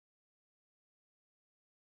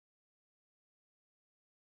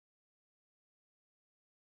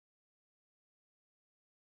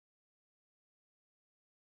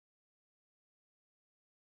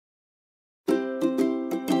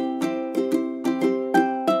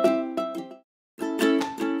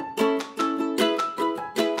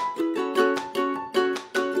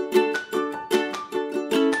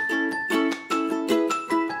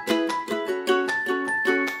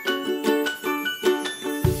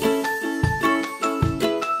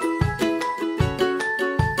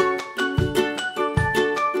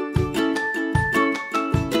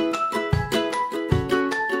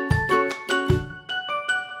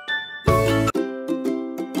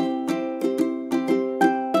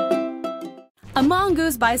A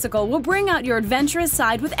mongoose bicycle will bring out your adventurous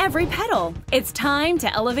side with every pedal. It's time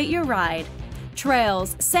to elevate your ride.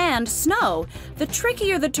 Trails, sand, snow. The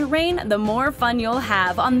trickier the terrain, the more fun you'll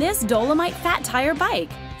have on this Dolomite fat tire bike.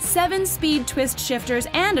 7-speed twist shifters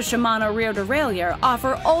and a Shimano rear derailleur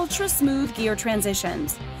offer ultra-smooth gear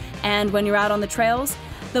transitions. And when you're out on the trails,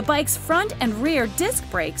 the bike's front and rear disc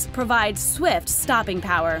brakes provide swift stopping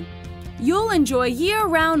power. You'll enjoy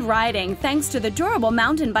year-round riding thanks to the durable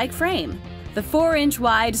mountain bike frame. The 4-inch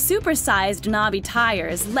wide, super-sized knobby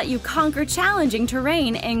tires let you conquer challenging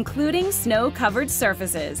terrain, including snow-covered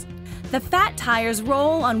surfaces. The fat tires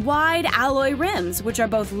roll on wide alloy rims, which are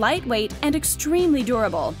both lightweight and extremely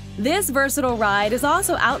durable. This versatile ride is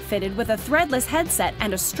also outfitted with a threadless headset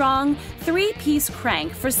and a strong 3-piece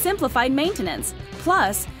crank for simplified maintenance.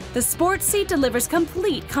 Plus, the sports seat delivers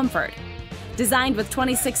complete comfort. Designed with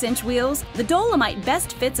 26-inch wheels, the Dolomite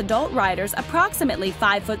best fits adult riders approximately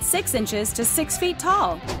 5 foot 6 inches to 6 feet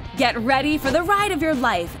tall. Get ready for the ride of your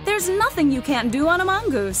life. There's nothing you can't do on a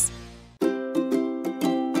mongoose.